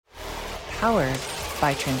Powered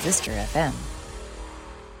by Transistor FM.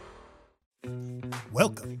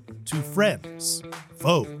 Welcome to Friends,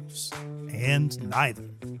 Foes, and Neither.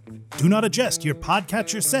 Do not adjust your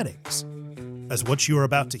podcatcher settings, as what you are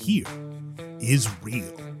about to hear is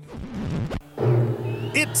real.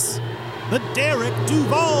 It's the Derek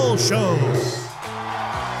Duval Show.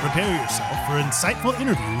 Prepare yourself for insightful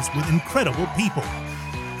interviews with incredible people.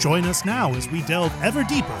 Join us now as we delve ever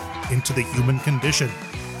deeper into the human condition.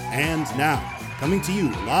 And now, coming to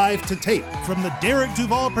you live to tape from the Derek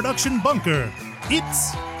Duval production bunker,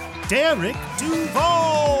 it's Derek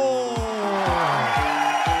Duval!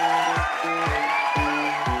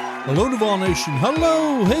 Hello, Duval Nation.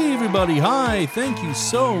 Hello. Hey, everybody. Hi. Thank you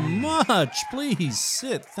so much. Please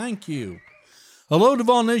sit. Thank you. Hello,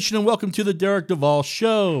 Duval Nation, and welcome to the Derek Duval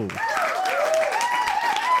Show.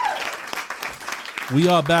 We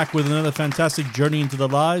are back with another fantastic journey into the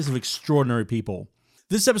lives of extraordinary people.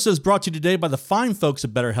 This episode is brought to you today by the fine folks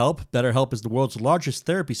at BetterHelp. BetterHelp is the world's largest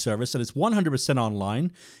therapy service, and it's 100%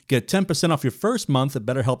 online. Get 10% off your first month at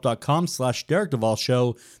betterhelp.com/Derek Duval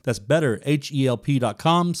Show. That's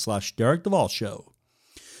betterhelp.com/Derek Duval Show.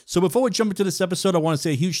 So before we jump into this episode, I want to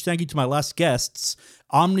say a huge thank you to my last guests,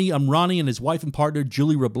 Omni Amrani and his wife and partner,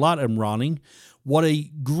 Julie Rablat Amrani. What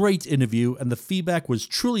a great interview, and the feedback was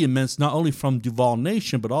truly immense, not only from Duval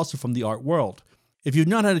Nation, but also from the art world. If you've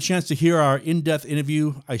not had a chance to hear our in-depth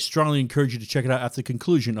interview, I strongly encourage you to check it out after the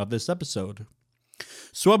conclusion of this episode.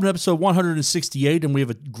 So up in episode 168, and we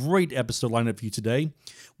have a great episode lineup for you today.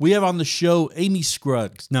 We have on the show Amy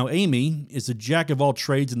Scruggs. Now, Amy is a jack of all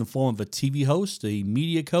trades in the form of a TV host, a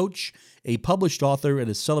media coach, a published author, and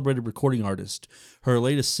a celebrated recording artist. Her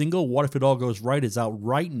latest single, What If It All Goes Right, is out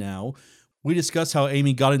right now. We discuss how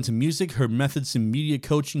Amy got into music, her methods in media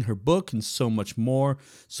coaching, her book, and so much more.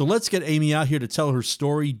 So let's get Amy out here to tell her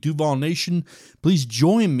story. Duval Nation, please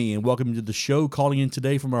join me in welcoming to the show, calling in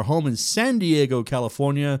today from our home in San Diego,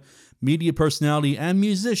 California, media personality and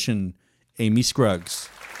musician, Amy Scruggs.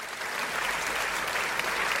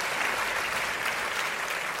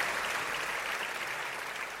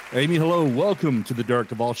 Amy, hello. Welcome to the Derek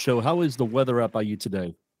Duval Show. How is the weather out by you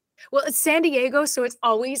today? Well, it's San Diego, so it's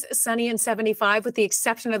always sunny and 75 with the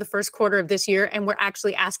exception of the first quarter of this year. And we're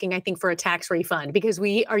actually asking, I think, for a tax refund because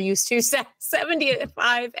we are used to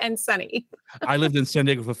 75 and sunny. I lived in San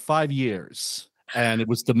Diego for 5 years, and it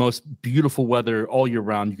was the most beautiful weather all year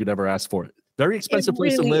round you could ever ask for. Very expensive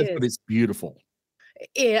place to live, but it's beautiful.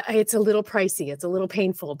 It's a little pricey. It's a little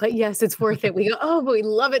painful, but yes, it's worth it. We go, oh, but we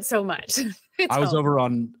love it so much. I was over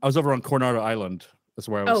on Coronado Island. That's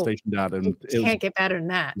where I was stationed at, and it can't get better than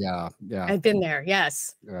that. Yeah. I've been there.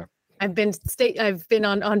 Yes. Yeah. I've been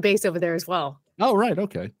on base over there as well. Oh, right.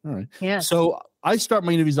 Okay. All right. Yeah. So I start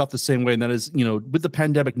my interviews off the same way, and that is, with the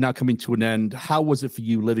pandemic now coming to an end, how was it for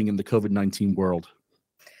you living in the COVID-19 world?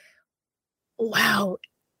 Wow.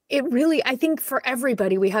 It really, I think for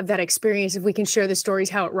everybody, we have that experience. If we can share the stories,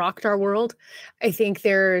 how it rocked our world. I think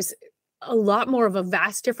there's a lot more of a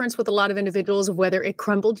vast difference with a lot of individuals of whether it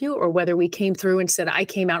crumbled you or whether we came through and said, I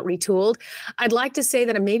came out retooled. I'd like to say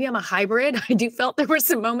that maybe I'm a hybrid. I do felt there were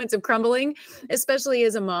some moments of crumbling, especially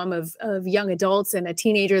as a mom of young adults and a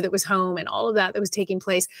teenager that was home and all of that was taking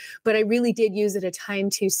place. But I really did use it a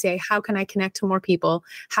time to say, how can I connect to more people?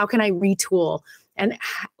 How can I retool? And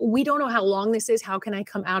we don't know how long this is. How can I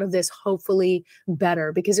come out of this hopefully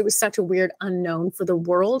better? Because it was such a weird unknown for the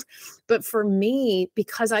world. But for me,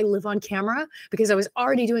 because I live on camera, because I was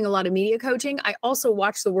already doing a lot of media coaching, I also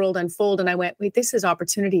watched the world unfold. And I went, wait, this is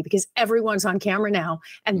opportunity because everyone's on camera now.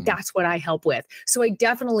 And that's what I help with. So I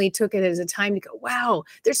definitely took it as a time to go, wow,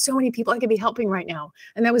 there's so many people I could be helping right now.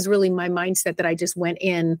 And that was really my mindset that I just went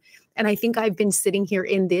in. And I think I've been sitting here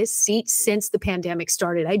in this seat since the pandemic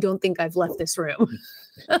started. I don't think I've left this room.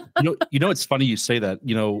 It's funny you say that,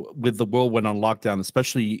 with the world went on lockdown,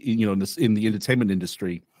 especially, in the entertainment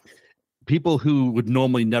industry, people who would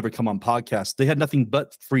normally never come on podcasts, they had nothing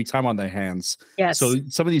but free time on their hands. Yes. So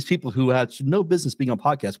some of these people who had no business being on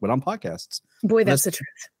podcasts went on podcasts. Boy, that's the truth.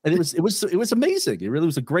 And it was amazing. It really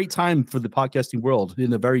was a great time for the podcasting world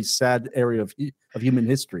in a very sad area of human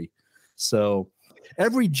history. So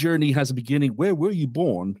every journey has a beginning. Where were you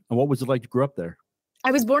born, and what was it like to grow up there?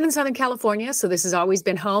 I was born in Southern California, so this has always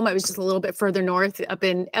been home. I was just a little bit further north up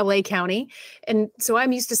in LA County. And so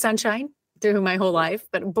I'm used to sunshine. through my whole life,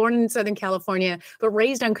 but born in Southern California, but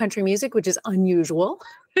raised on country music, which is unusual.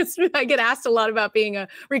 I get asked a lot about being a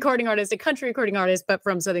recording artist, a country recording artist, but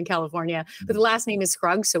from Southern California. But the last name is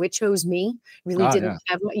Scruggs, so it chose me. Really didn't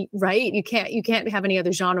have, right? You can't have any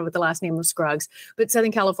other genre with the last name of Scruggs. But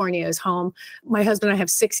Southern California is home. My husband and I have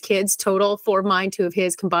 6 kids total, 4 of mine, 2 of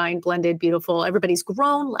his, combined, blended, beautiful. Everybody's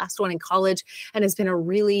grown. Last one in college, and it's been a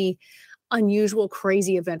really unusual,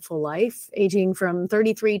 crazy, eventful life. Aging from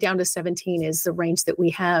 33 down to 17 is the range that we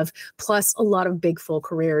have, plus a lot of big, full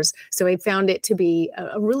careers. So I found it to be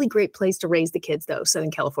a really great place to raise the kids, though,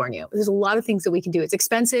 Southern California. There's a lot of things that we can do. It's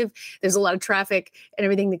expensive. There's a lot of traffic and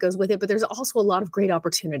everything that goes with it, but there's also a lot of great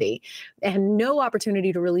opportunity and no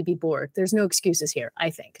opportunity to really be bored. There's no excuses here, I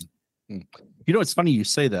think. You know, it's funny you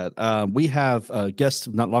say that. We have a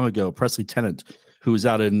guest not long ago, Presley Tennant, who's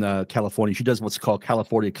out in California. She does what's called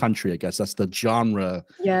California country, I guess. That's the genre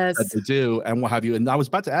that they do and what have you. And I was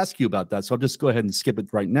about to ask you about that, so I'll just go ahead and skip it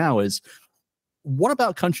right now. Is what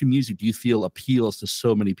about country music do you feel appeals to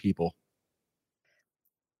so many people?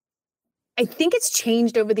 I think it's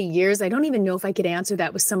changed over the years. I don't even know if I could answer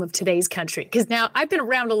that with some of today's country, because now I've been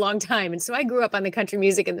around a long time. And so I grew up on the country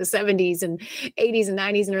music in the 70s and 80s and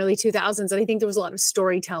 90s and early 2000s. And I think there was a lot of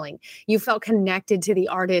storytelling. You felt connected to the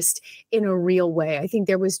artist in a real way. I think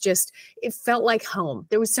there was just, it felt like home.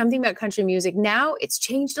 There was something about country music. Now it's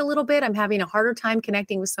changed a little bit. I'm having a harder time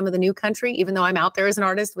connecting with some of the new country, even though I'm out there as an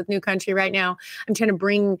artist with new country right now. I'm trying to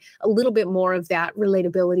bring a little bit more of that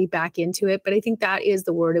relatability back into it. But I think that is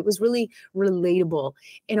the word. It was really relatable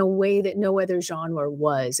in a way that no other genre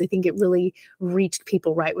was. I think it really reached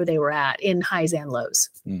people right where they were at in highs and lows.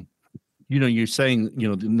 You know, you're saying, you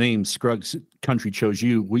know, the name Scruggs Country chose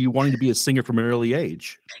you. Were you wanting to be a singer from an early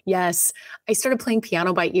age? Yes. I started playing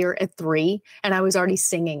piano by ear at 3, and I was already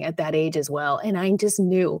singing at that age as well. And I just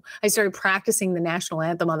knew. I started practicing the national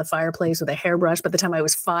anthem on the fireplace with a hairbrush by the time I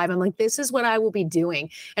was 5. I'm like, this is what I will be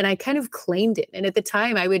doing. And I kind of claimed it. And at the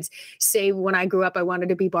time, I would say when I grew up, I wanted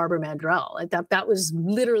to be Barbara Mandrell. I thought that was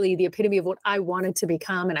literally the epitome of what I wanted to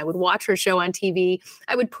become. And I would watch her show on TV.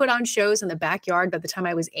 I would put on shows in the backyard by the time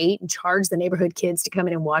I was 8 and charge the neighborhood kids to come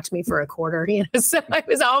in and watch me for a quarter. You know, so I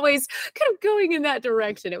was always kind of going in that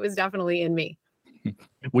direction. It was definitely in me.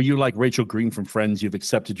 Were you like Rachel Green from Friends? You've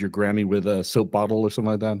accepted your Grammy with a soap bottle or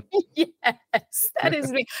something like that? Yes, that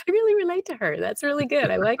is me. I really relate to her. That's really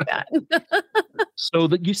good. I like that. So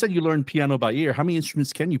that you said you learned piano by ear. How many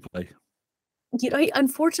instruments can you play? You know,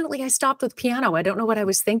 unfortunately, I stopped with piano. I don't know what I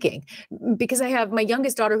was thinking, because I have my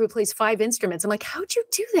youngest daughter who plays 5 instruments. I'm like, how'd you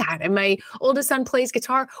do that? And my oldest son plays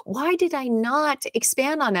guitar. Why did I not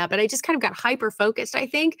expand on that? But I just kind of got hyper focused, I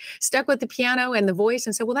think, stuck with the piano and the voice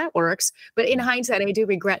and said, well, that works. But in hindsight, I do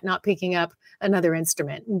regret not picking up another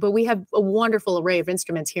instrument. But we have a wonderful array of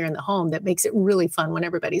instruments here in the home that makes it really fun when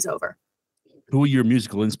everybody's over. Who are your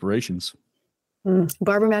musical inspirations?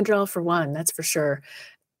 Barbara Mandrell, for one, that's for sure.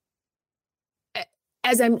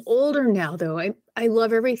 As I'm older now, though, I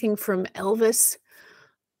love everything from Elvis,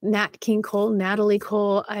 Nat King Cole, Natalie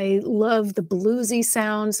Cole. I love the bluesy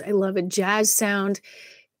sounds. I love a jazz sound.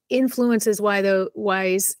 Influences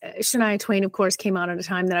wise, Shania Twain, of course, came out at a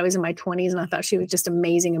time that I was in my 20s, and I thought she was just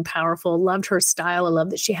amazing and powerful. Loved her style. I love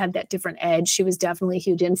that she had that different edge. She was definitely a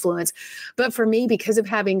huge influence. But for me, because of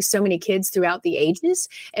having so many kids throughout the ages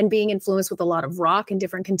and being influenced with a lot of rock and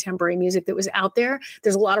different contemporary music that was out there,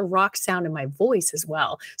 there's a lot of rock sound in my voice as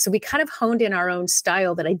well. So we kind of honed in our own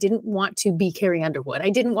style that I didn't want to be Carrie Underwood. I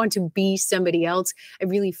didn't want to be somebody else. I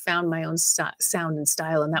really found my own sound and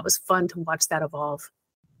style, and that was fun to watch that evolve.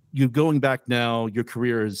 You're going back now, your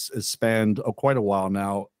career has spanned quite a while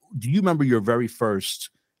now. Do you remember your very first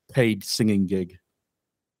paid singing gig?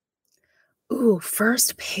 Ooh,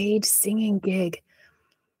 first paid singing gig.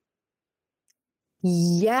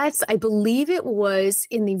 Yes, I believe it was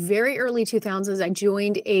in the very early 2000s. I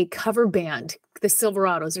joined a cover band, the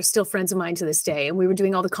Silverados. They're still friends of mine to this day. And we were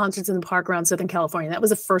doing all the concerts in the park around Southern California. That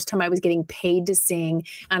was the first time I was getting paid to sing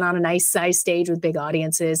and on a nice size stage with big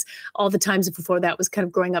audiences. All the times before that was kind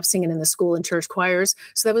of growing up singing in the school and church choirs.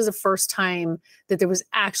 So that was the first time that there was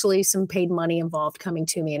actually some paid money involved coming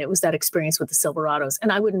to me. And it was that experience with the Silverados.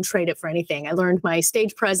 And I wouldn't trade it for anything. I learned my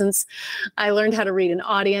stage presence. I learned how to read an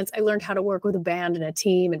audience. I learned how to work with a band and a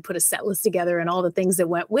team and put a set list together and all the things that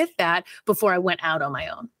went with that before I went out on my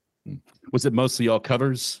own. Was it mostly all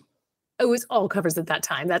covers? It was all covers at that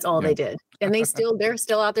time. That's all they did. And they're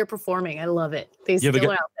still out there performing. I love it. They're still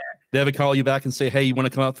out there. They ever call you back and say, hey, you want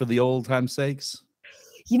to come out for the old time sakes?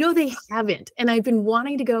 They haven't. And I've been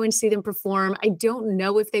wanting to go and see them perform. I don't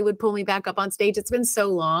know if they would pull me back up on stage. It's been so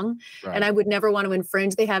long, and I would never want to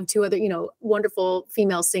infringe. They have two other, wonderful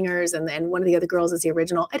female singers, and then one of the other girls is the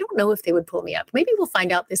original. I don't know if they would pull me up. Maybe we'll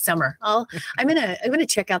find out this summer. I'm gonna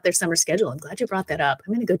check out their summer schedule. I'm glad you brought that up.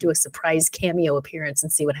 I'm gonna go do a surprise cameo appearance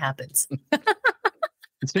and see what happens.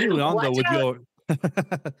 Continuing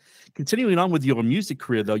on with your music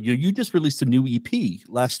career, though, you just released a new EP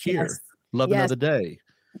last year. Yes. Love Another Day.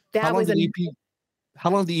 How long did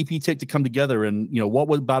the EP take to come together, and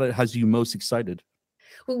what about it has you most excited?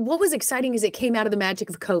 Well, what was exciting is it came out of the magic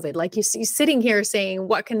of COVID. Like you see, sitting here saying,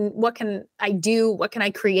 what can I do? What can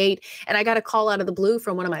I create? And I got a call out of the blue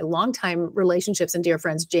from one of my longtime relationships and dear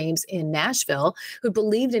friends, James in Nashville, who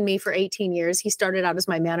believed in me for 18 years. He started out as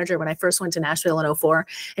my manager when I first went to Nashville in 2004.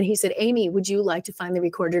 And he said, Amy, would you like to finally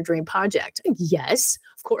record your dream project? Yes,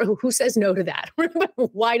 of course. Who says no to that?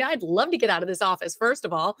 Why not? I'd love to get out of this office, first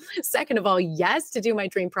of all. Second of all, yes, to do my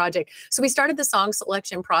dream project. So we started the song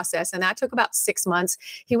selection process, and that took about 6 months.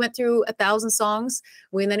 He went through 1,000 songs.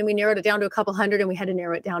 Then we narrowed it down to a couple hundred, and we had to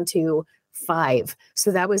narrow it down to 5.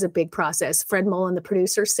 So that was a big process. Fred Mullen, the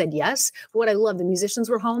producer, said yes. But what I love, the musicians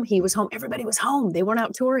were home. He was home. Everybody was home. They weren't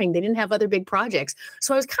out touring. They didn't have other big projects.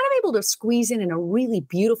 So I was kind of able to squeeze in a really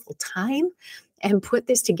beautiful time and put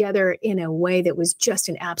this together in a way that was just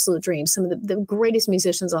an absolute dream. Some of the greatest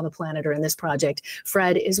musicians on the planet are in this project.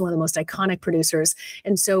 Fred is one of the most iconic producers.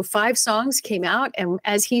 And so 5 songs came out. And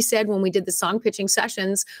as he said, when we did the song pitching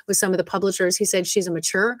sessions with some of the publishers, he said, she's a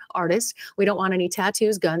mature artist. We don't want any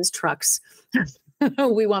tattoos, guns, trucks.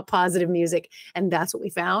 We want positive music. And that's what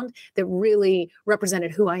we found that really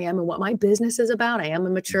represented who I am and what my business is about. I am a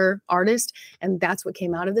mature artist, and that's what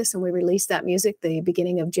came out of this. And we released that music the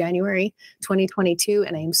beginning of January 2022.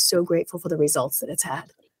 And I am so grateful for the results that it's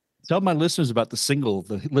had. Tell my listeners about the single,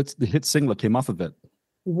 the hit single that came off of it.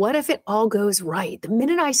 What if it all goes right? The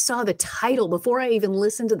minute I saw the title, before I even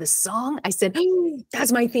listened to the song, I said,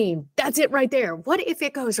 that's my theme. That's it right there. What if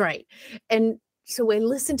it goes right? And so I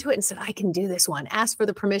listened to it and said, I can do this one. Asked for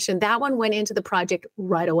the permission. That one went into the project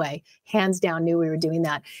right away. Hands down, knew we were doing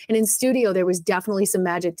that. And in studio, there was definitely some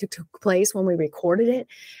magic that took place when we recorded it.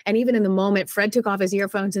 And even in the moment, Fred took off his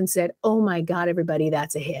earphones and said, oh my God, everybody,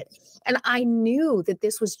 that's a hit. And I knew that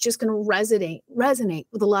this was just going to resonate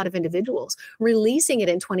with a lot of individuals. Releasing it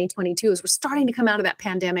in 2022 as we're starting to come out of that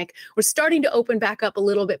pandemic, we're starting to open back up a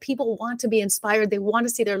little bit. People want to be inspired. They want to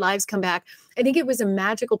see their lives come back. I think it was a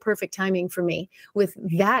magical, perfect timing for me with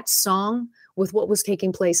that song, with what was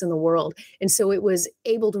taking place in the world. And so it was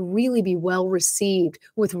able to really be well received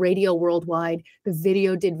with radio worldwide. The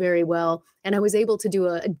video did very well. And I was able to do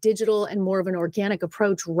a digital and more of an organic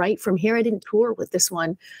approach right from here. I didn't tour with this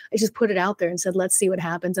one. I just put it out there and said, let's see what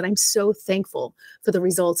happens. And I'm so thankful for the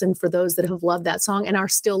results and for those that have loved that song and are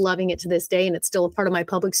still loving it to this day. And it's still a part of my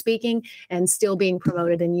public speaking and still being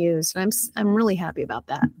promoted and used. And I'm really happy about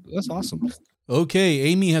that. That's awesome. Okay,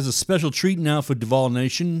 Amy has a special treat now for Duval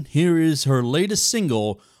Nation. Here is her latest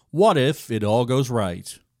single, What If It All Goes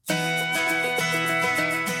Right?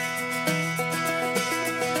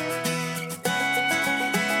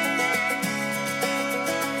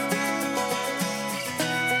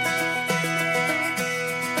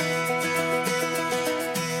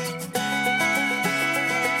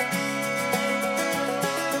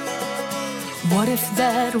 What if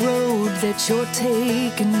that road that you're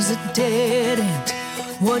taking's a dead end?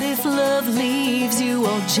 What if love leaves you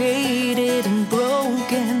all jaded and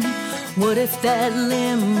broken? What if that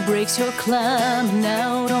limb breaks you're climbing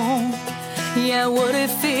out on? Yeah, what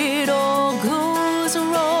if it all goes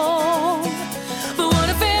wrong? But what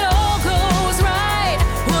if it all goes right?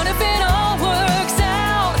 What if it all works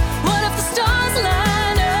out? What if the stars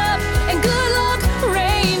line up and good luck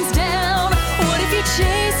rains down? What if you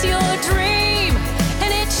chase your dream?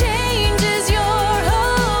 Changes your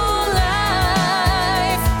whole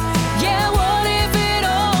life. Yeah, what if it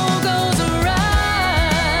all goes right?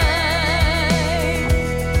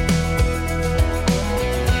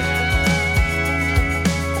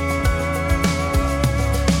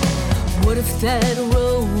 What if that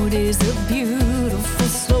road is a beautiful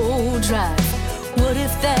slow drive? What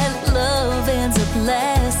if that love ends up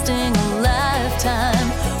lasting a lifetime?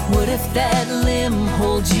 What if that limb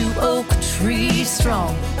holds you oak tree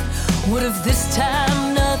strong? What if this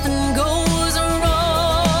time nothing goes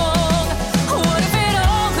wrong? What if it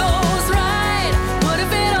all goes right? What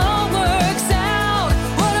if it all works out?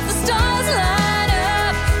 What if the stars line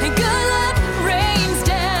up and good luck rains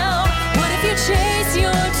down? What if you chase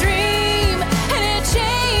your dream and it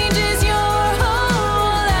changes your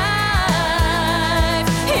whole life?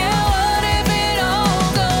 Yeah, what if it all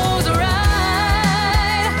goes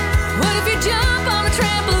right?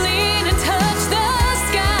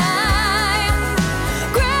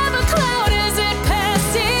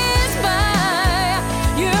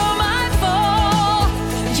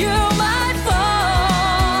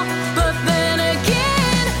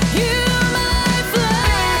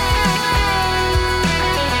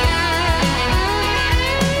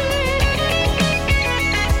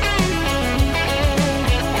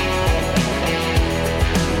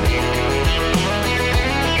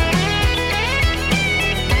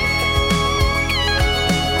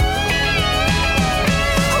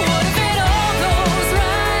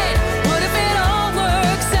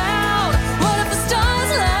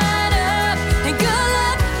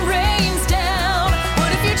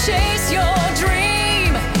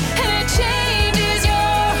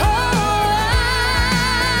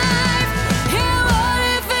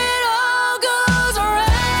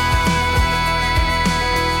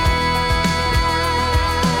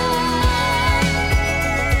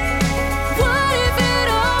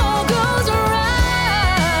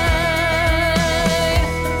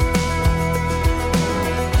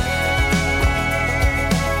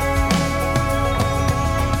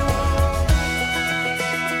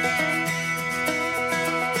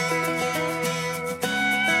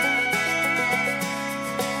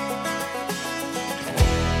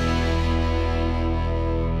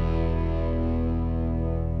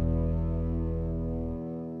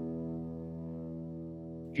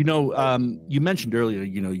 You mentioned earlier,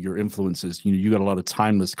 your influences. You got a lot of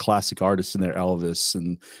timeless classic artists in there, Elvis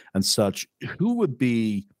and such. Who would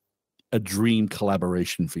be a dream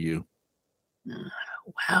collaboration for you?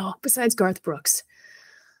 Wow. Besides Garth Brooks.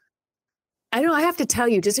 I know I have to tell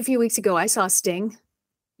you, just a few weeks ago, I saw Sting.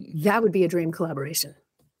 That would be a dream collaboration.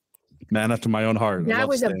 Man after my own heart. That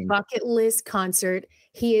was Sting. A bucket list concert.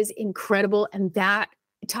 He is incredible. And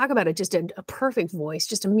talk about it, just a perfect voice,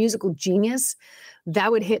 just a musical genius.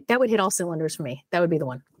 That would hit all cylinders for me. That would be the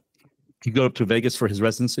one. Did you go up to Vegas for his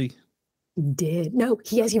residency? Did. No,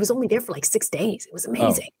 he was only there for like 6 days. It was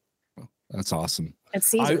amazing. Oh, that's awesome. At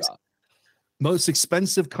Caesars. Most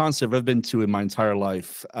expensive concert I've ever been to in my entire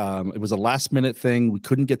life. It was a last minute thing. We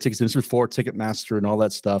couldn't get tickets. This was before Ticketmaster and all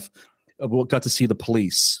that stuff. We got to see the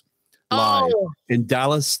Police live in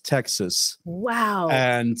Dallas, Texas. Wow.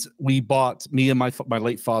 And me and my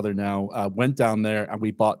late father now went down there and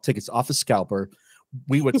we bought tickets off a scalper.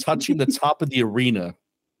 We were touching the top of the arena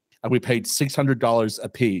and we paid $600 a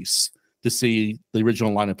piece to see the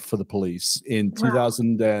original lineup for the Police in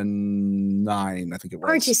 2009, I think it was.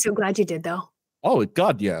 Aren't you so glad you did, though? Oh,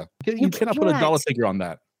 God, yeah. You cannot put a dollar figure on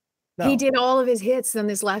that. No. He did all of his hits on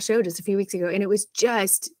this last show just a few weeks ago, and it was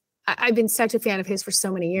just, I've been such a fan of his for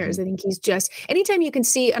so many years. I think he's just, anytime you can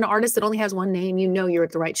see an artist that only has one name, you're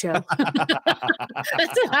at the right show.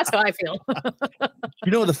 That's how I feel.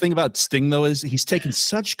 The thing about Sting, though, is he's taken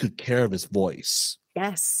such good care of his voice.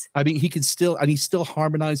 Yes. I mean, he still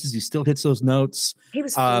harmonizes. He still hits those notes. He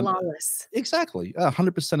was flawless. Exactly.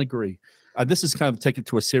 100% agree. This is kind of taken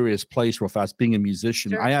to a serious place real fast, being a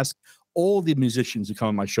musician. Sure. I ask all the musicians who come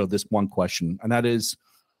on my show this one question, and that is,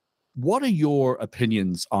 what are your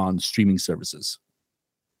opinions on streaming services?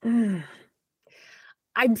 I'm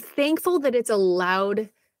thankful that it's allowed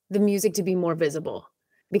the music to be more visible.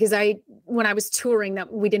 Because when I was touring,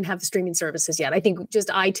 that we didn't have the streaming services yet. I think just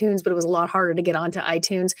iTunes, but it was a lot harder to get onto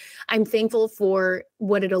iTunes. I'm thankful for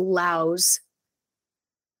what it allows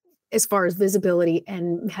as far as visibility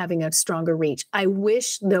and having a stronger reach. I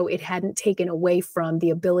wish, though, it hadn't taken away from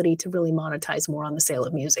the ability to really monetize more on the sale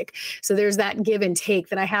of music. So there's that give and take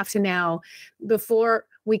that I have to now, before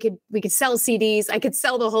we could sell CDs. I could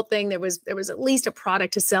sell the whole thing. There was at least a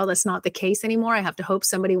product to sell. That's not the case anymore. I have to hope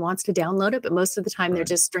somebody wants to download it, but most of the time they're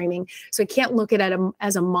just streaming. So I can't look at it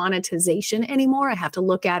as a monetization anymore. I have to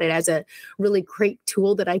look at it as a really great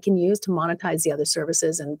tool that I can use to monetize the other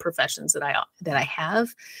services and professions that I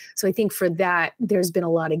have. So I think for that, there's been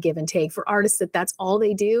a lot of give and take. For artists that's all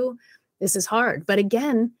they do, this is hard. But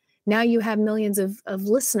again, now you have millions of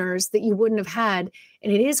listeners that you wouldn't have had.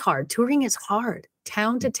 And it is hard. Touring is hard.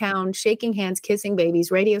 Town to town, shaking hands, kissing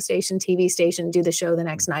babies, radio station, TV station, do the show the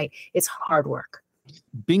next night. It's hard work.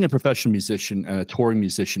 Being a professional musician and a touring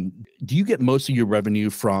musician, do you get most of your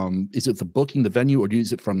revenue from, is it the booking, the venue, or do you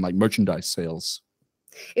use it from like merchandise sales?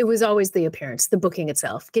 It was always the appearance, the booking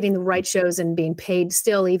itself, getting the right shows and being paid,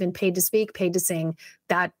 still even paid to speak, paid to sing.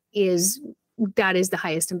 That is the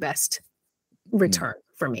highest and best return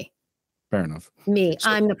for me. Fair enough.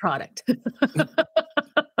 I'm the product.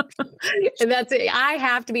 And that's it. I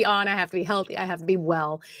have to be on. I have to be healthy. I have to be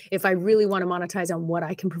well. If I really want to monetize on what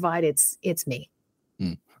I can provide, it's me.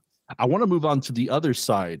 I want to move on to the other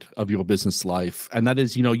side of your business life. And that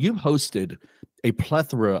is, you've hosted a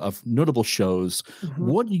plethora of notable shows. Mm-hmm.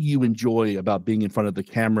 What do you enjoy about being in front of the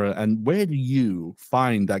camera, and where do you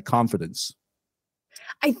find that confidence?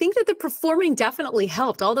 I think that the performing definitely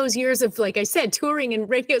helped. All those years of, like I said, touring and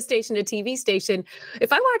radio station to TV station.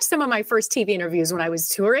 If I watched some of my first TV interviews when I was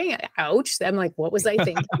touring, ouch, I'm like, what was I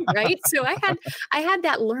thinking? Right? So I had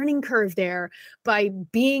that learning curve there by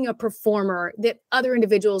being a performer that other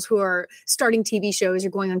individuals who are starting TV shows or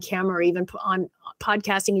going on camera or even on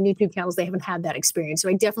podcasting and YouTube channels, they haven't had that experience. So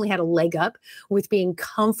I definitely had a leg up with being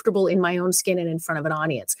comfortable in my own skin and in front of an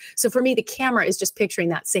audience. So for me, the camera is just picturing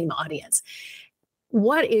that same audience.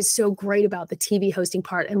 What is so great about the TV hosting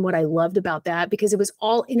part, and what I loved about that, because it was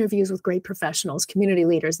all interviews with great professionals, community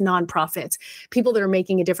leaders, nonprofits, people that are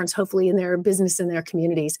making a difference, hopefully in their business and their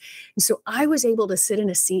communities. And so I was able to sit in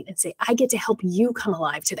a seat and say, I get to help you come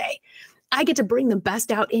alive today. I get to bring the best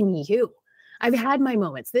out in you. I've had my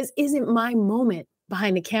moments. This isn't my moment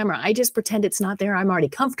behind the camera. I just pretend it's not there. I'm already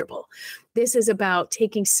comfortable. This is about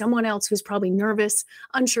taking someone else who's probably nervous,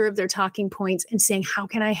 unsure of their talking points, and saying, how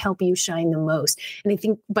can I help you shine the most? And I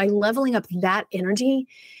think by leveling up that energy,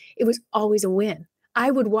 it was always a win.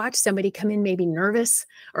 I would watch somebody come in maybe nervous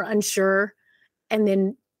or unsure, and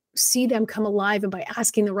then see them come alive, and by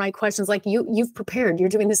asking the right questions, like you've prepared, you're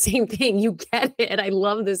doing the same thing. You get it. I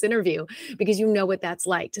love this interview because you know what that's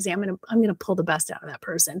like to say, I'm gonna pull the best out of that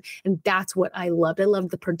person. And that's what I loved. I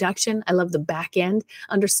loved the production. I love the back end,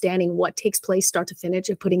 understanding what takes place start to finish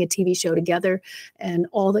of putting a TV show together and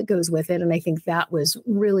all that goes with it. And I think that was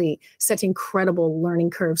really such incredible learning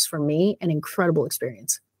curves for me, an incredible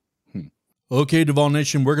experience. Okay, Duvall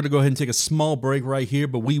Nation, we're going to go ahead and take a small break right here,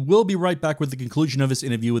 but we will be right back with the conclusion of this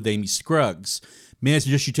interview with Amy Scruggs. May I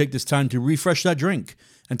suggest you take this time to refresh that drink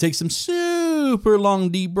and take some super long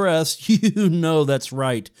deep breaths. You know that's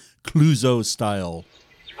right, Clouseau style.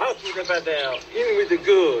 Out with the bad air, in with the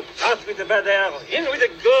good. Out with the bad air, in with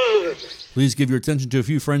the good. Please give your attention to a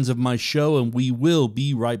few friends of my show, and we will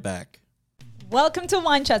be right back. Welcome to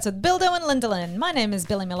Wine Chats with Bildo and Lindelin. My name is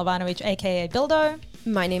Billy Milovanovic, aka Bildo.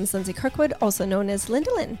 My name is Lindsay Kirkwood, also known as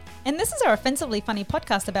Lindelin. And this is our offensively funny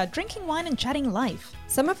podcast about drinking wine and chatting life.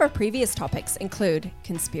 Some of our previous topics include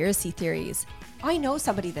conspiracy theories. I know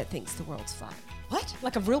somebody that thinks the world's flat. What?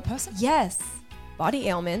 Like a real person? Yes. Body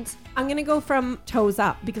ailments. I'm going to go from toes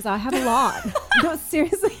up because I have a lot. No,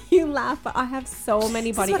 seriously, you laugh, but I have so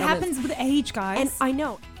many body ailments. This is what happens with age, guys. And I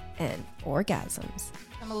know. And orgasms.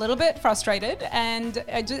 I'm a little bit frustrated and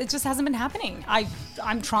it just hasn't been happening.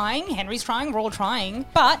 I'm trying, Henry's trying, we're all trying,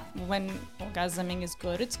 but when orgasming is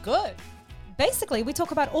good, it's good. Basically, we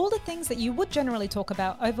talk about all the things that you would generally talk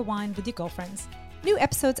about over wine with your girlfriends. New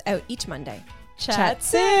episodes out each Monday. Chat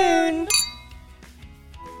soon!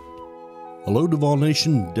 Hello, Duvall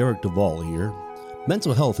Nation. Derek Duvall here.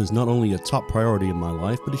 Mental health is not only a top priority in my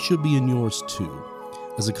life, but it should be in yours too.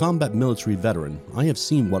 As a combat military veteran, I have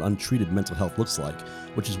seen what untreated mental health looks like,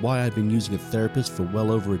 which is why I've been using a therapist for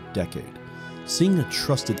well over a decade. Seeing a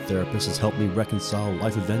trusted therapist has helped me reconcile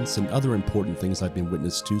life events and other important things I've been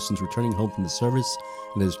witness to since returning home from the service,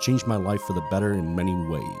 and has changed my life for the better in many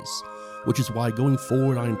ways. Which is why going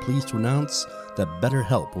forward I am pleased to announce that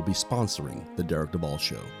BetterHelp will be sponsoring The Derek Duvall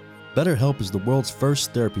Show. BetterHelp is the world's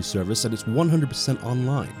first therapy service, and it's 100%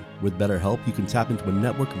 online. With BetterHelp, you can tap into a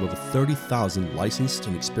network of over 30,000 licensed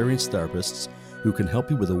and experienced therapists who can help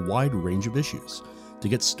you with a wide range of issues. To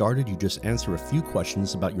get started, you just answer a few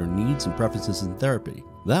questions about your needs and preferences in therapy.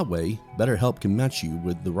 That way, BetterHelp can match you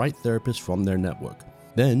with the right therapist from their network.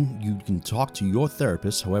 Then, you can talk to your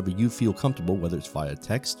therapist however you feel comfortable, whether it's via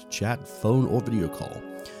text, chat, phone, or video call.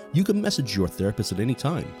 You can message your therapist at any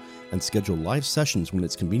time and schedule live sessions when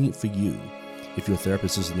it's convenient for you. If your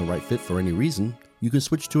therapist isn't the right fit for any reason, you can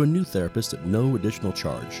switch to a new therapist at no additional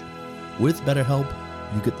charge. With BetterHelp,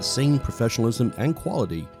 you get the same professionalism and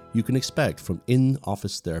quality you can expect from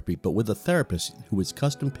in-office therapy, but with a therapist who is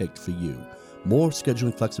custom-picked for you, more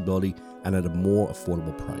scheduling flexibility, and at a more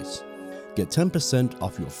affordable price. Get 10%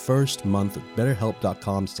 off your first month at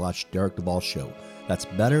betterhelp.com/Derek Duvall Show. That's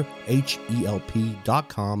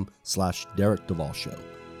betterhelp.com/Derek Duvall Show.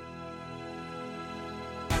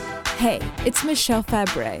 Hey, it's Michelle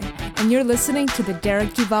Fabre, and you're listening to The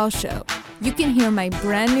Derek Duvall Show. You can hear my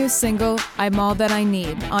brand new single, I'm All That I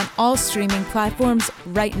Need, on all streaming platforms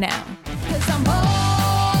right now. 'Cause I'm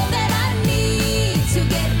all that I need to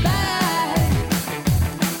get by.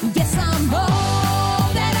 Yes, I'm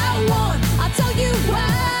all that I want. I'll tell you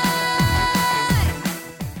why.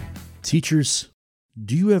 Teachers,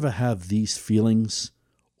 do you ever have these feelings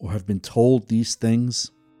or have been told these things?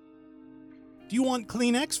 Do you want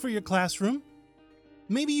Kleenex for your classroom?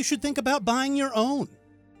 Maybe you should think about buying your own,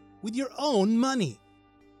 with your own money.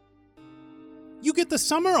 You get the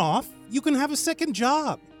summer off, you can have a second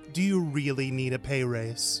job. Do you really need a pay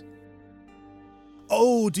raise?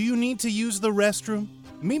 Oh, do you need to use the restroom?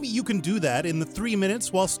 Maybe you can do that in the 3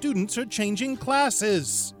 minutes while students are changing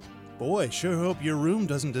classes. Boy, sure hope your room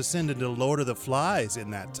doesn't descend into Lord of the Flies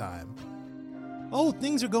in that time. Oh,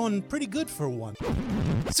 things are going pretty good for one.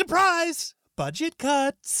 Surprise! Budget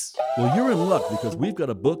cuts. Well, you're in luck because we've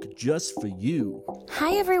got a book just for you.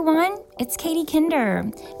 Hi, everyone. It's Katie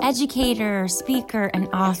Kinder, educator, speaker, and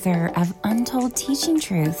author of Untold Teaching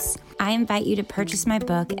Truths. I invite you to purchase my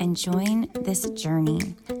book and join this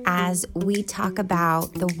journey as we talk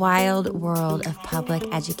about the wild world of public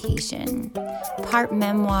education. Part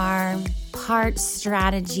memoir, part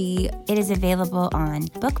strategy. It is available on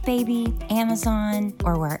BookBaby, Amazon,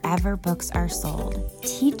 or wherever books are sold.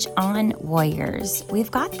 Teach on, warriors. We've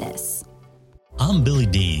got this. I'm Billy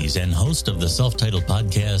Dees and host of the self-titled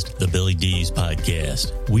podcast, The Billy Dees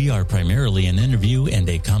Podcast. We are primarily an interview and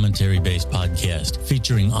a commentary-based podcast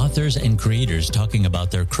featuring authors and creators talking about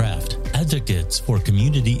their craft, advocates for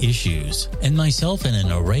community issues, and myself and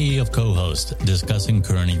an array of co-hosts discussing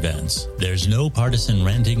current events. There's no partisan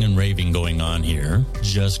ranting and raving going on here,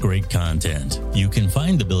 just great content. You can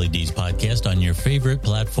find The Billy Dees Podcast on your favorite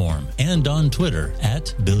platform and on Twitter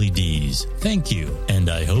at Billy Dees. Thank you, and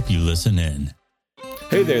I hope you listen in.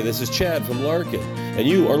 Hey there, this is Chad from Larkin, and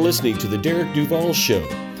you are listening to The Derek Duval Show.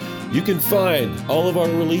 You can find all of our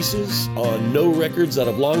releases on No Records out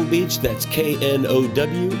of Long Beach, that's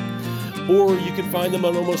KNOW, or you can find them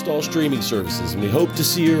on almost all streaming services, and we hope to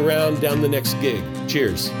see you around down the next gig.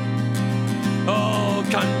 Cheers. Oh,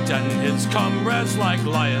 Cunt and his comrades like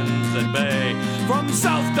lions at bay, from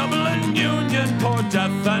South Dublin, Union, pour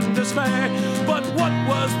death and dismay. But what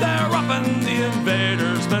was there up in the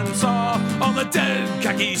invaders' men saw? All the dead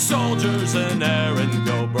khaki soldiers in Erin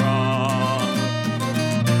go bra.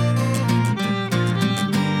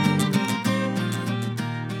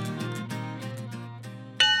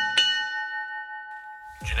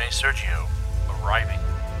 Janae Sergio, arriving.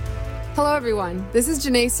 Hello, everyone. This is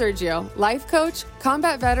Janae Sergio, life coach,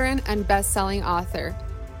 combat veteran, and best-selling author.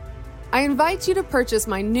 I invite you to purchase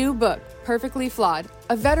my new book, Perfectly Flawed,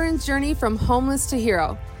 A Veteran's Journey from Homeless to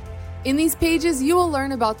Hero. In these pages, you will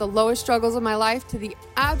learn about the lowest struggles of my life to the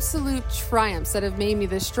absolute triumphs that have made me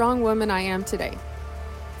the strong woman I am today.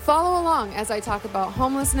 Follow along as I talk about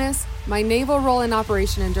homelessness, my naval role in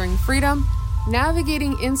Operation Enduring Freedom,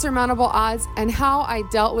 navigating insurmountable odds, and how I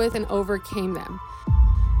dealt with and overcame them.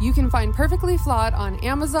 You can find Perfectly Flawed on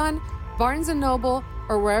Amazon, Barnes & Noble,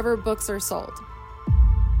 or wherever books are sold.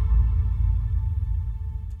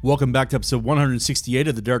 Welcome back to episode 168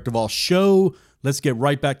 of the Derek Duval Show. Let's get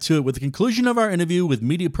right back to it with the conclusion of our interview with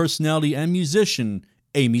media personality and musician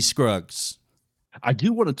Amy Scruggs. I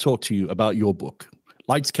do want to talk to you about your book,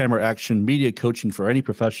 Lights, Camera, Action, Media Coaching for Any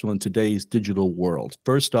Professional in Today's Digital World.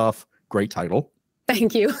 First off, great title.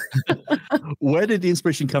 Thank you. Where did the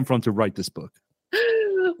inspiration come from to write this book?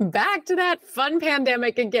 Back to that fun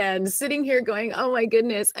pandemic again, sitting here going, oh my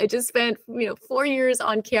goodness, I just spent 4 years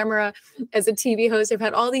on camera as a TV host. I've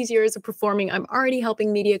had all these years of performing. I'm already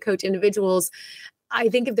helping media coach individuals. I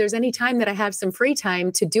think if there's any time that I have some free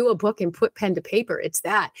time to do a book and put pen to paper, it's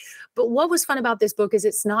that. But what was fun about this book is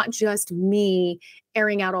it's not just me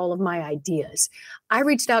airing out all of my ideas. I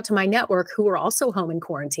reached out to my network who were also home in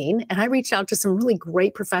quarantine, and I reached out to some really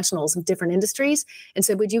great professionals of different industries and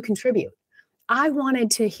said, would you contribute? I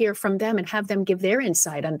wanted to hear from them and have them give their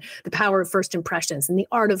insight on the power of first impressions and the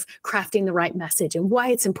art of crafting the right message and why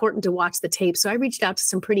it's important to watch the tape. So I reached out to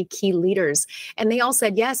some pretty key leaders, and they all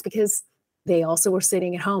said yes because they also were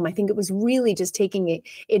sitting at home. I think it was really just taking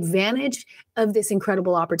advantage of this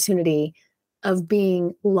incredible opportunity of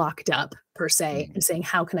being locked up, per se, and saying,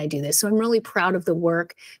 how can I do this? So I'm really proud of the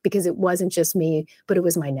work because it wasn't just me, but it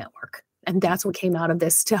was my network. And that's what came out of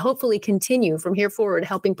this, to hopefully continue from here forward,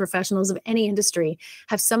 helping professionals of any industry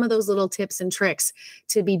have some of those little tips and tricks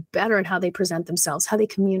to be better at how they present themselves, how they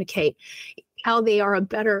communicate, how they are a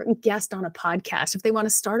better guest on a podcast. If they want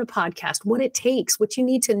to start a podcast, what it takes, what you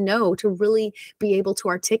need to know to really be able to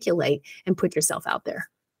articulate and put yourself out there.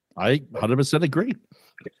 I 100% agree.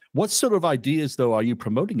 What sort of ideas, though, are you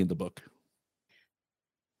promoting in the book?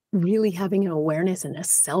 Really having an awareness and a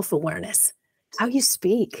self-awareness, how you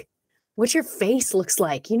speak, what your face looks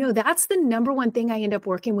like. That's the number one thing I end up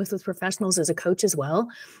working with professionals as a coach as well,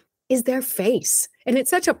 is their face. And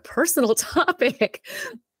it's such a personal topic,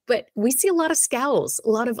 but we see a lot of scowls, a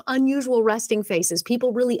lot of unusual resting faces,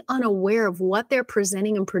 people really unaware of what they're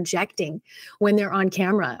presenting and projecting when they're on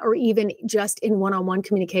camera, or even just in one-on-one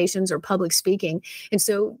communications or public speaking. And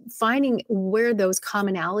so finding where those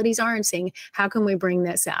commonalities are and saying, how can we bring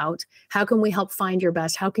this out? How can we help find your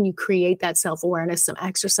best? How can you create that self-awareness? Some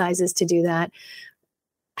exercises to do that.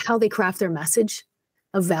 How they craft their message,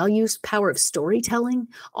 of values, power of storytelling,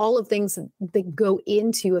 all of things that go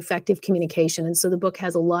into effective communication. And so the book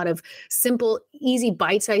has a lot of simple, easy,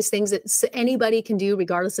 bite-sized things that anybody can do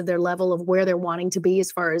regardless of their level of where they're wanting to be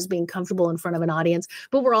as far as being comfortable in front of an audience.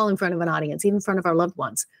 But we're all in front of an audience, even in front of our loved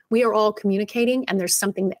ones. We are all communicating, and there's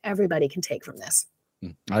something that everybody can take from this.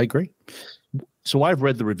 I agree. So I've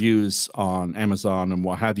read the reviews on Amazon and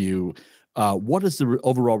what have you. What has the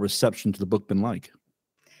overall reception to the book been like?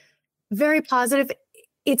 Very positive.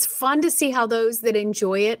 it's fun to see how those that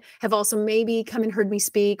enjoy it have also maybe come and heard me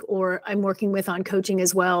speak, or I'm working with on coaching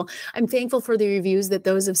as well. I'm thankful for the reviews that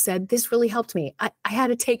those have said, this really helped me. I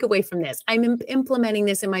had a takeaway from this. I'm implementing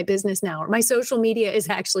this in my business now. Or my social media is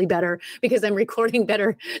actually better because I'm recording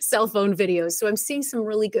better cell phone videos. So I'm seeing some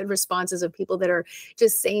really good responses of people that are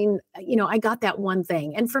just saying, I got that one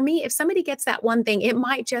thing. And for me, if somebody gets that one thing, it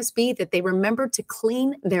might just be that they remember to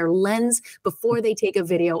clean their lens before they take a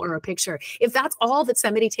video or a picture. If that's all that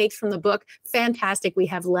somebody takes from the book, fantastic. We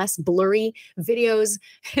have less blurry videos.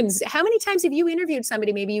 And how many times have you interviewed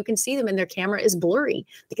somebody? Maybe you can see them and their camera is blurry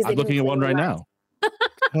because I'm looking at one right now.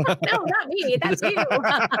 No, not me. That's you.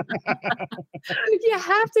 You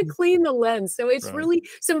have to clean the lens. So it's really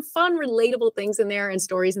some fun, relatable things in there and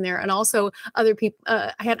stories in there. And also other people,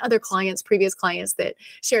 I had other clients, previous clients that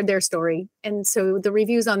shared their story. And so the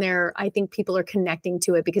reviews on there, I think people are connecting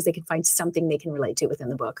to it because they can find something they can relate to within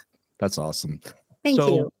the book. That's awesome. Thank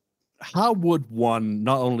you. How would one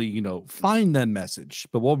not only, find that message,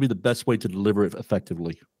 but what would be the best way to deliver it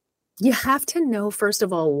effectively? You have to know, first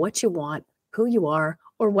of all, what you want, who you are,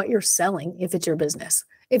 or what you're selling if it's your business.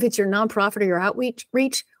 If it's your nonprofit or your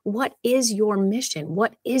outreach, what is your mission?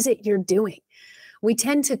 What is it you're doing? We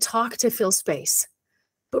tend to talk to fill space,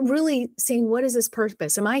 but really saying, what is this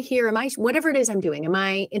purpose? Am I here? Whatever it is I'm doing, am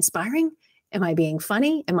I inspiring? Am I being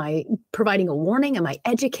funny? Am I providing a warning? Am I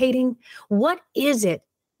educating? What is it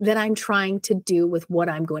that I'm trying to do with what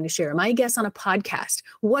I'm going to share? Am I a guest on a podcast?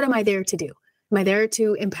 What am I there to do? Am I there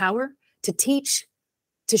to empower, to teach,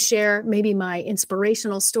 to share maybe my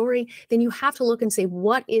inspirational story? Then you have to look and say,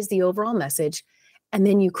 what is the overall message? And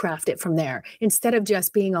then you craft it from there instead of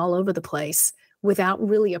just being all over the place without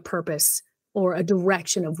really a purpose or a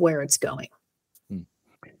direction of where it's going.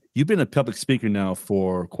 You've been a public speaker now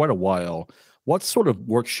for quite a while. What sort of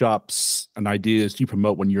workshops and ideas do you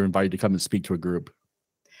promote when you're invited to come and speak to a group?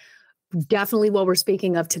 Definitely what we're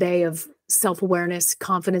speaking of today of self-awareness,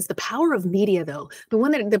 confidence, the power of media, though.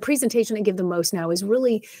 The presentation I give the most now is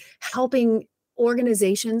really helping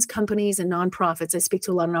organizations, companies, and nonprofits. I speak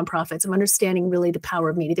to a lot of nonprofits. I'm understanding really the power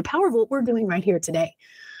of media, the power of what we're doing right here today.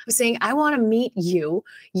 I'm saying, I want to meet you.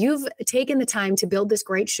 You've taken the time to build this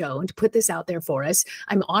great show and to put this out there for us.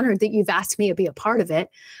 I'm honored that you've asked me to be a part of it.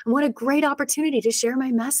 And what a great opportunity to share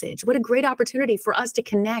my message. What a great opportunity for us to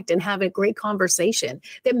connect and have a great conversation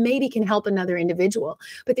that maybe can help another individual.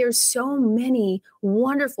 But there's so many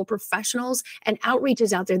wonderful professionals and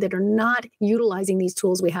outreaches out there that are not utilizing these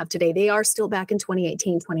tools we have today. They are still back in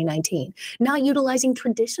 2018, 2019, not utilizing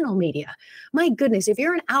traditional media. My goodness, if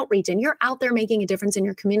you're an outreach and you're out there making a difference in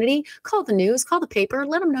your community, call the news, call the paper,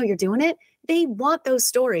 let them know you're doing it. They want those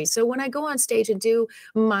stories. So when I go on stage and do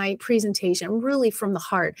my presentation, really from the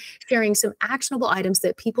heart, sharing some actionable items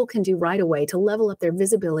that people can do right away to level up their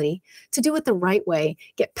visibility, to do it the right way,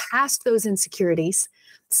 get past those insecurities,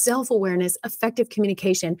 self-awareness, effective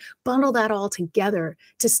communication, bundle that all together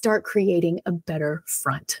to start creating a better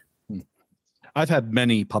front. I've had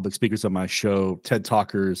many public speakers on my show, TED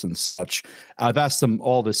Talkers and such. I've asked them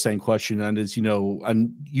all the same question, and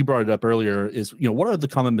and you brought it up earlier, is, what are the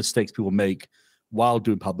common mistakes people make while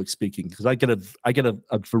doing public speaking? Because I get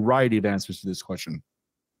a variety of answers to this question.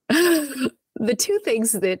 The two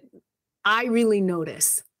things that I really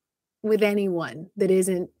notice with anyone that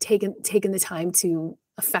isn't taking the time to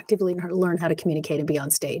effectively learn how to communicate and be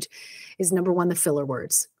on stage is, number one, the filler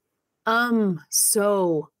words.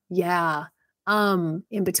 So, yeah.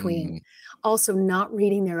 In between. Also, not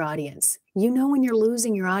reading their audience. When you're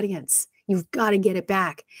losing your audience, you've got to get it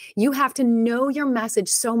back. You have to know your message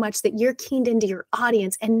so much that you're keyed into your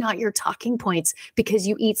audience and not your talking points, because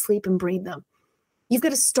you eat, sleep, and breathe them. You've got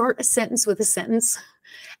to start a sentence with a sentence,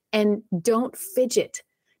 and don't fidget.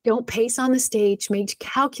 Don't pace on the stage. Make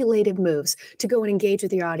calculated moves to go and engage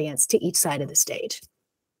with your audience to each side of the stage.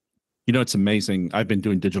 It's amazing. I've been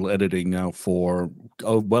doing digital editing now for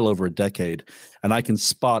well over a decade, and I can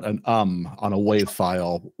spot an on a WAV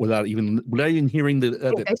file without even hearing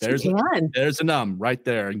there's an right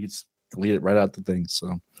there, and you just delete it right out the thing.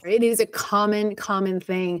 So it is a common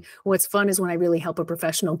thing. What's fun is when I really help a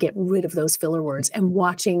professional get rid of those filler words and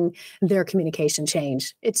watching their communication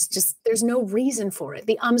change. It's just, there's no reason for it.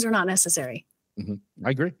 The ums are not necessary. I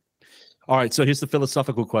agree. All right, so here's the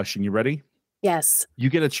philosophical question. You ready? Yes.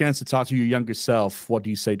 You get a chance to talk to your younger self. What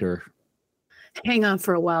do you say to her? Hang on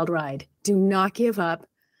for a wild ride. Do not give up.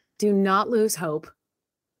 Do not lose hope.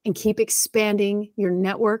 And keep expanding your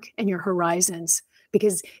network and your horizons,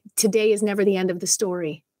 because today is never the end of the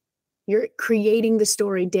story. You're creating the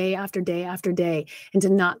story day after day after day, and to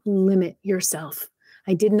not limit yourself.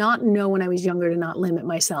 I did not know when I was younger to not limit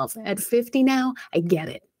myself. At 50 now, I get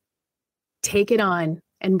it. Take it on.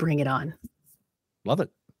 and bring it on. Love it.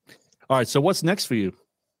 All right. So what's next for you?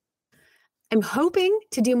 I'm hoping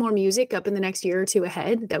to do more music up in the next year or two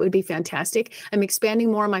ahead. That would be fantastic. I'm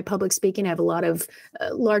expanding more on my public speaking. I have a lot of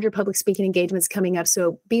larger public speaking engagements coming up.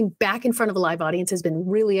 So being back in front of a live audience has been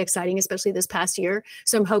really exciting, especially this past year.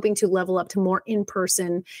 So I'm hoping to level up to more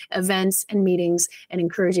in-person events and meetings and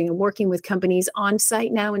encouraging and working with companies on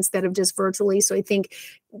site now instead of just virtually. So I think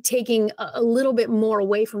taking a little bit more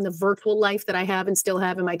away from the virtual life that I have and still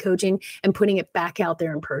have in my coaching and putting it back out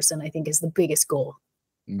there in person, I think is the biggest goal.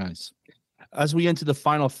 Nice. As we enter the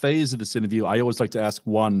final phase of this interview, I always like to ask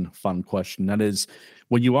one fun question. That is,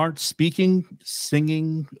 when you aren't speaking,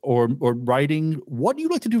 singing, or writing, what do you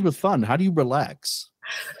like to do for fun? How do you relax?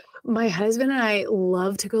 My husband and I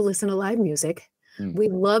love to go listen to live music. We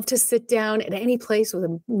love to sit down at any place with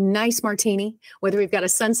a nice martini, whether we've got a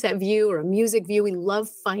sunset view or a music view. We love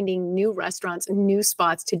finding new restaurants and new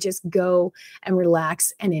spots to just go and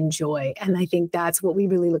relax and enjoy. And I think that's what we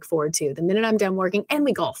really look forward to. The minute I'm done working, and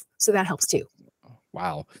we golf, so that helps too.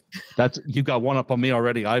 Wow. You got one up on me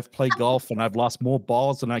already. I've played golf and I've lost more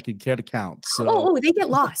balls than I can care to count. So. They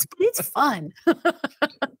get lost, but it's fun.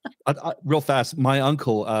 Real fast, my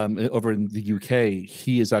uncle over in the UK,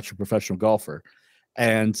 he is actually a professional golfer.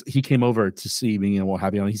 And he came over to see me and what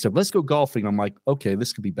have you. And he said, let's go golfing. I'm like, okay,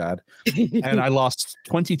 this could be bad. And I lost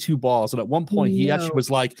 22 balls. And at one point, he actually was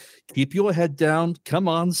like, keep your head down. Come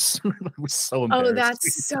on. I was so embarrassed. Oh,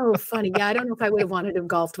 that's so funny. Yeah, I don't know if I would have wanted to have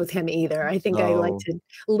golfed with him either. I think I liked a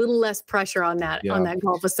little less pressure on that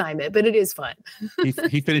golf assignment, but it is fun.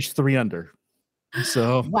 he finished 3 under.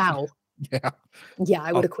 So wow. Yeah. Yeah,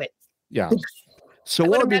 I would have quit. Yeah. So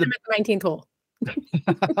what what would would be have met him at the 19th hole?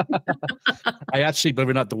 I actually, believe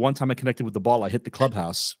it or not, the one time I connected with the ball, I hit the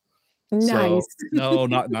clubhouse. Nice. So, no,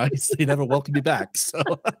 not nice. They never welcomed me back. So,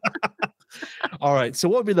 all right. So,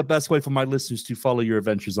 what would be the best way for my listeners to follow your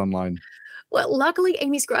adventures online? Well, luckily,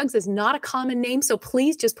 Amy Scruggs is not a common name, so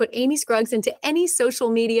please just put Amy Scruggs into any social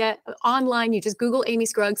media online. You just Google Amy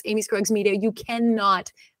Scruggs Media. You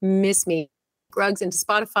cannot miss me. Scruggs into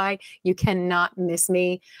Spotify. You cannot miss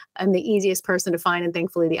me. I'm the easiest person to find, and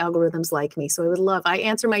thankfully the algorithms like me. So I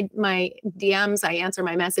answer my DMs, I answer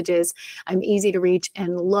my messages. I'm easy to reach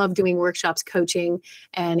and love doing workshops, coaching,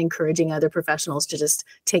 and encouraging other professionals to just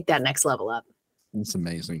take that next level up. It's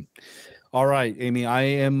amazing. All right, Amy, I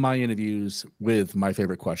end my interviews with my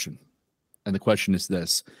favorite question. And the question is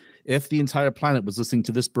this: if the entire planet was listening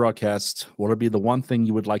to this broadcast, what would be the one thing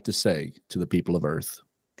you would like to say to the people of Earth?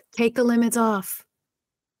 Take the limits off.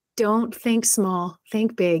 Don't think small,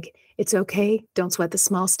 think big. It's okay. Don't sweat the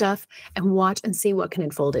small stuff and watch and see what can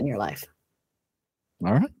unfold in your life.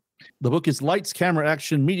 All right. The book is Lights, Camera,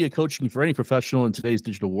 Action, Media Coaching for Any Professional in Today's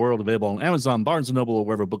Digital World, available on Amazon, Barnes & Noble, or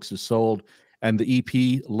wherever books are sold. And the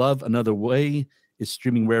EP, Love Another Way, is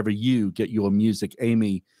streaming wherever you get your music.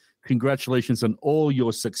 Amy, congratulations on all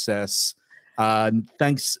your success.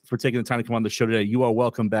 Thanks for taking the time to come on the show today. You are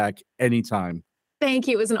welcome back anytime. Thank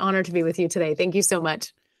you. It was an honor to be with you today. Thank you so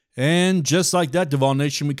much. And just like that, Duval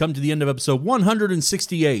Nation, we come to the end of episode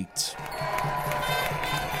 168.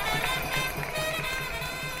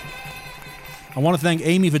 I want to thank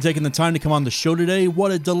Amy for taking the time to come on the show today.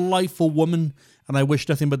 What a delightful woman. And I wish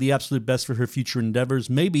nothing but the absolute best for her future endeavors.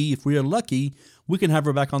 Maybe, if we are lucky, we can have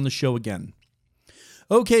her back on the show again.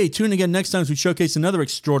 Okay, tune in again next time as we showcase another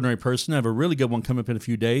extraordinary person. I have a really good one coming up in a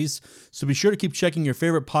few days, so be sure to keep checking your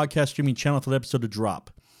favorite podcast streaming channel for the episode to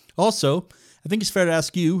drop. Also, I think it's fair to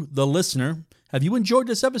ask you, the listener, have you enjoyed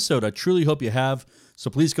this episode? I truly hope you have, so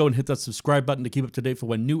please go and hit that subscribe button to keep up to date for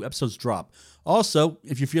when new episodes drop. Also,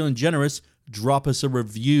 if you're feeling generous, drop us a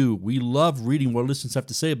review. We love reading what listeners have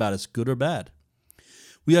to say about us, good or bad.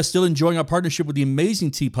 We are still enjoying our partnership with the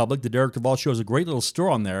amazing TeePublic. The Derek Duval Show has a great little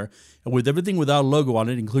store on there, and with everything with our logo on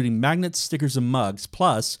it, including magnets, stickers, and mugs.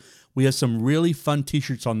 Plus, we have some really fun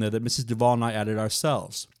t-shirts on there that Mrs. Duval and I added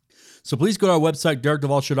ourselves. So please go to our website,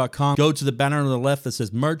 DerekDuvalShow.com. Go to the banner on the left that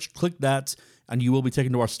says merch, click that, and you will be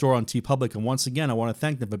taken to our store on TeePublic. And once again, I want to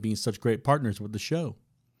thank them for being such great partners with the show.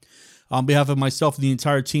 On behalf of myself and the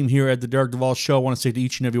entire team here at the Derek Duval Show, I want to say to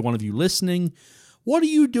each and every one of you listening, what are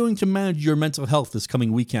you doing to manage your mental health this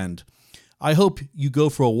coming weekend? I hope you go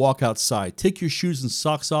for a walk outside. Take your shoes and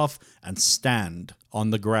socks off and stand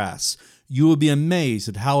on the grass. You will be amazed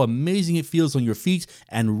at how amazing it feels on your feet,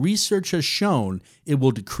 and research has shown it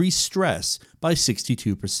will decrease stress by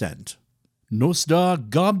 62%. Nostar,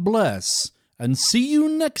 God bless, and see you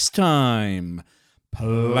next time,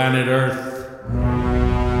 Planet Earth.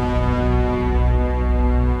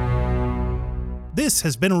 This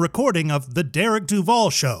has been a recording of The Derek Duval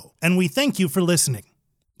Show, and we thank you for listening.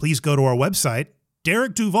 Please go to our website,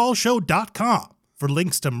 DerekDuvalShow.com, for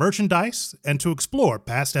links to merchandise and to explore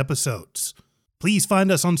past episodes. Please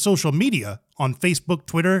find us on social media on Facebook,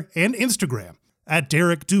 Twitter, and Instagram at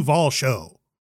Derek Duval Show.